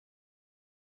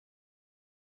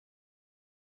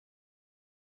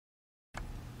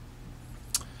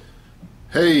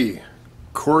Hey,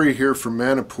 Corey here from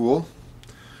Manipool.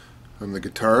 I'm the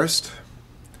guitarist.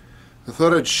 I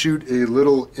thought I'd shoot a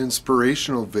little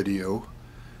inspirational video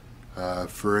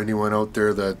for anyone out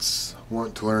there that's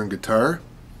wanting to learn guitar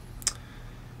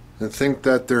and think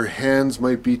that their hands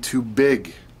might be too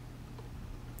big.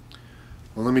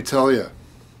 Well, let me tell you.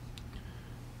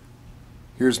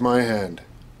 Here's my hand.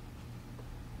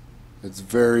 It's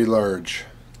very large.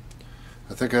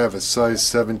 I think I have a size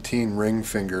 17 ring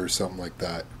finger or something like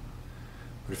that.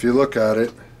 But if you look at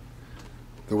it,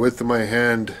 the width of my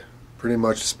hand pretty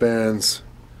much spans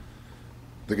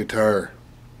the guitar.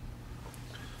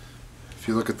 If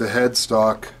you look at the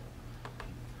headstock,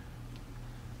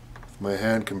 with my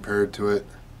hand compared to it,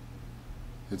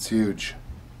 it's huge.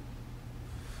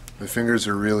 My fingers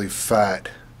are really fat.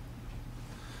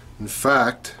 In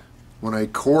fact, when I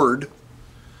chord,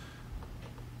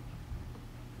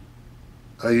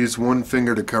 I use one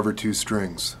finger to cover two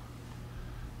strings.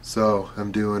 So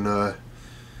I'm doing an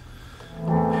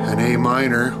A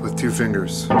minor with two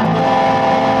fingers.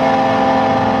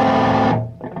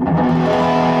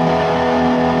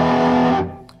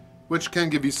 Which can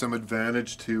give you some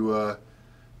advantage to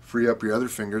free up your other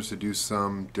fingers to do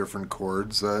some different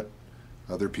chords that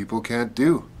other people can't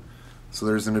do. So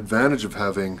there's an advantage of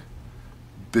having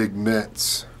big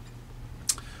mitts.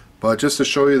 But just to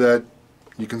show you that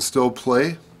you can still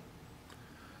play,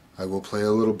 I will play a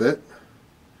little bit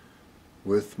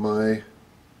with my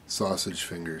sausage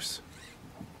fingers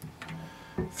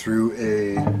through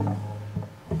a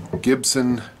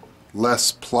Gibson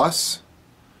Les Plus,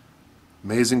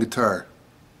 amazing guitar,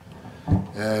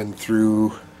 and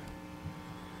through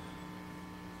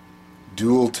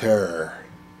Dual Terror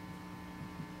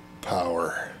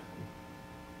power.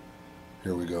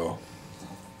 Here we go.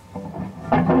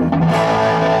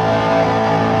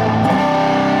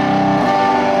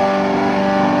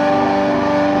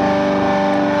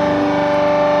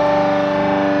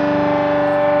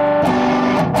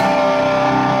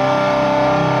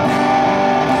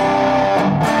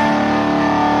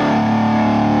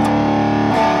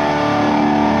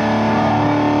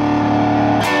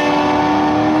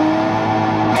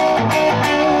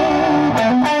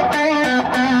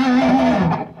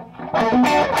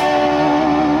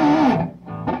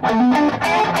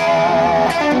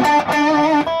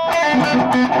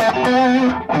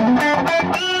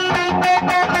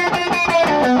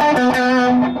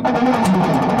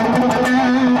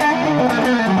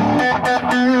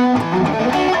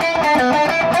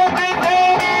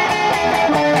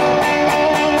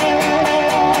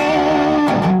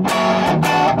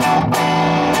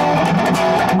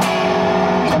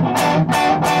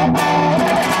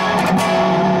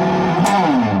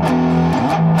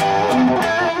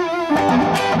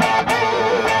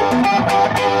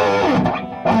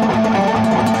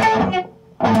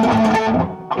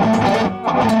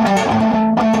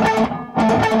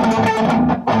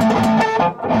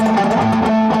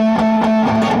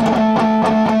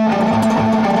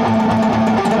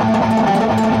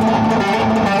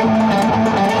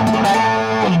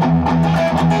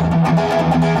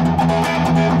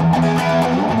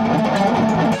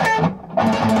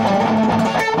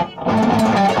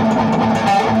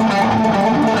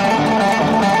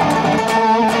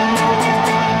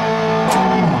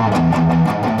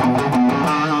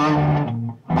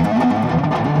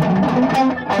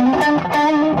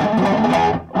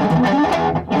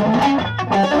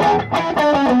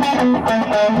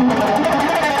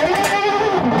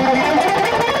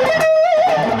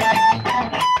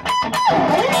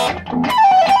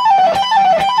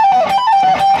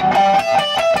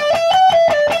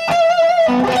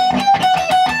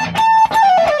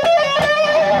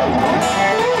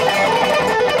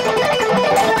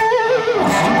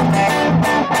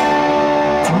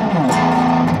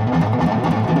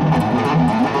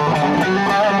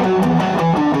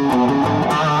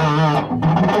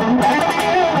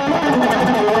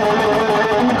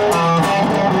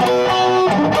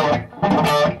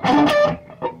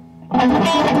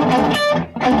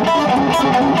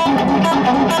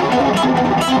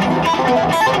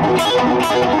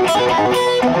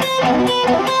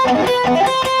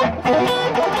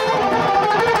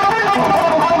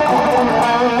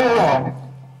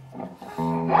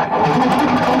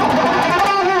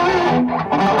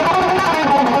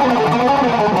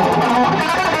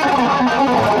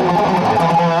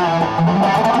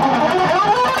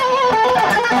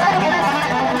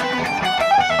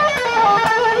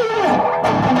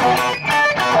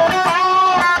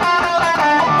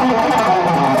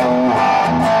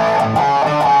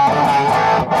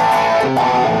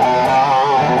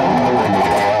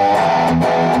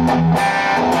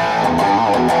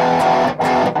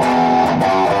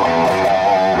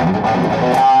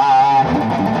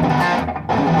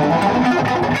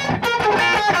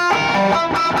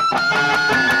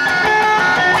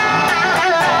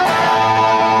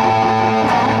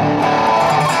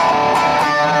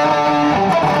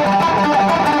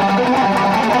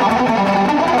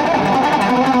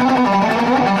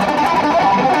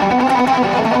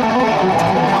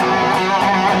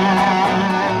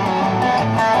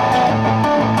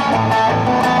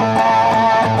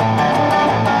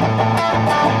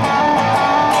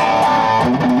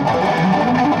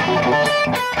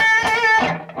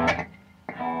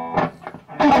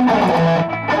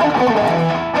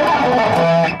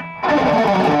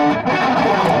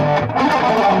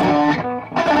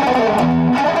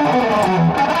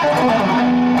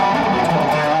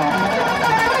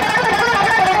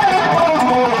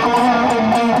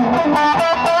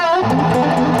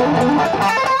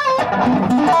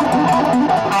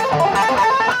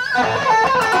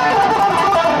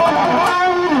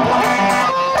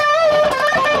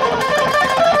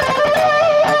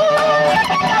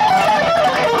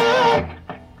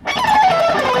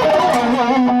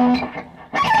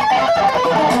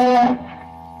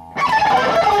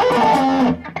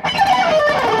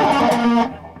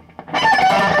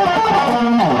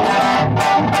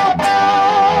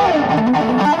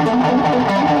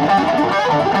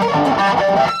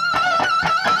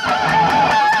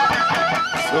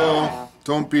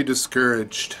 Don't be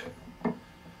discouraged,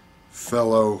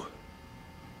 fellow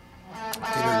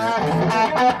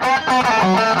internet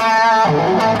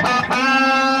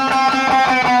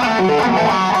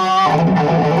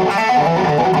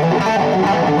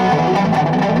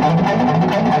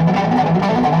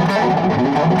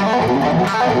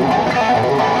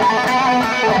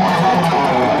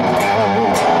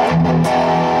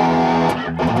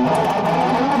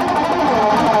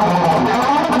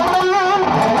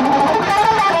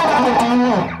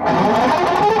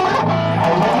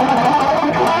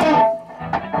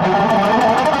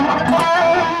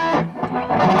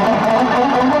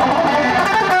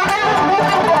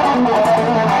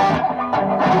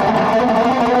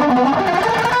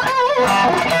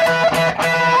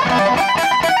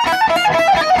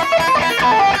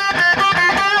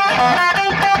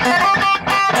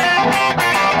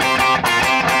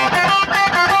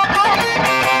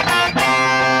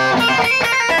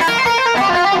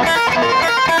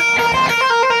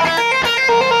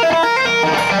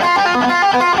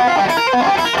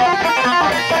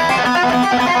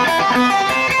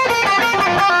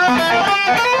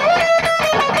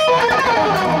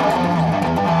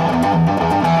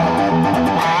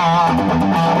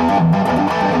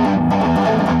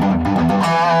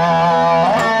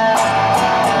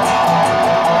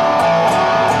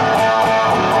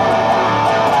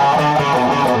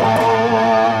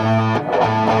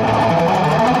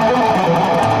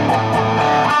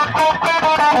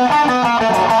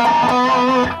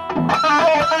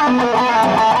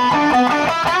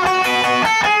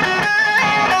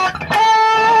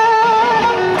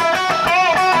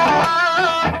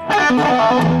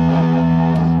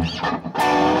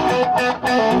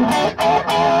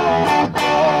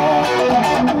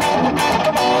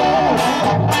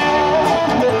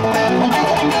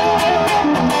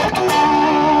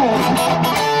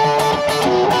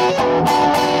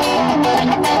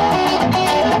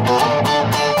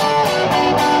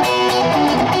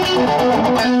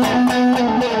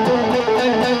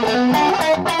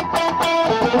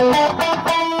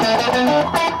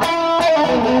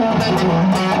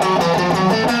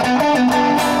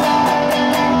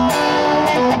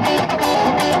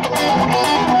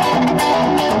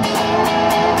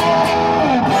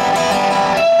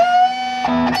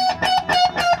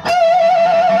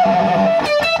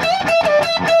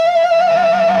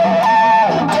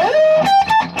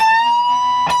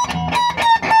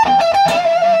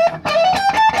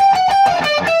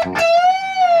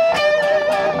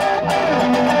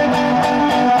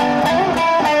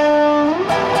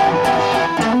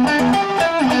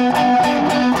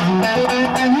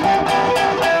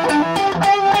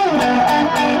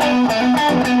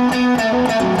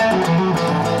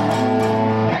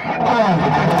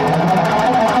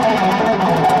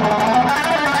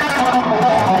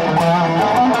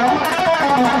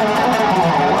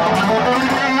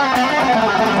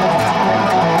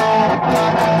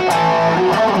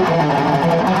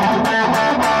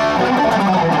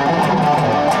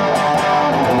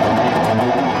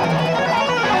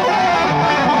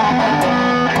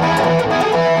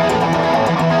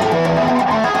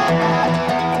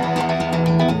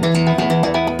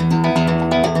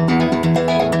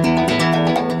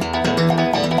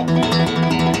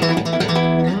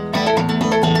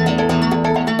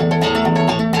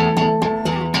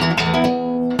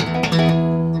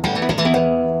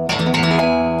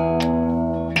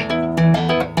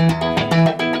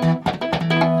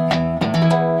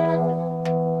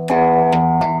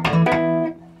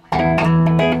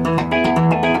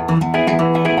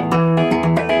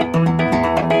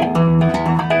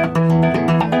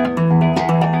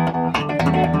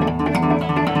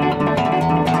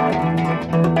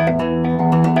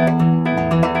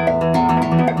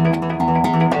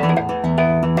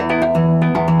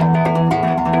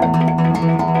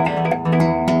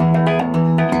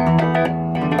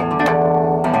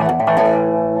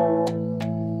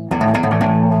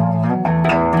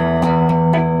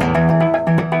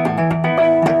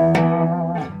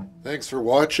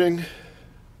watching.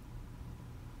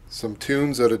 Some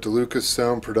tunes out of DeLucas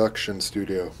Sound Production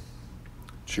Studio.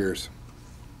 Cheers.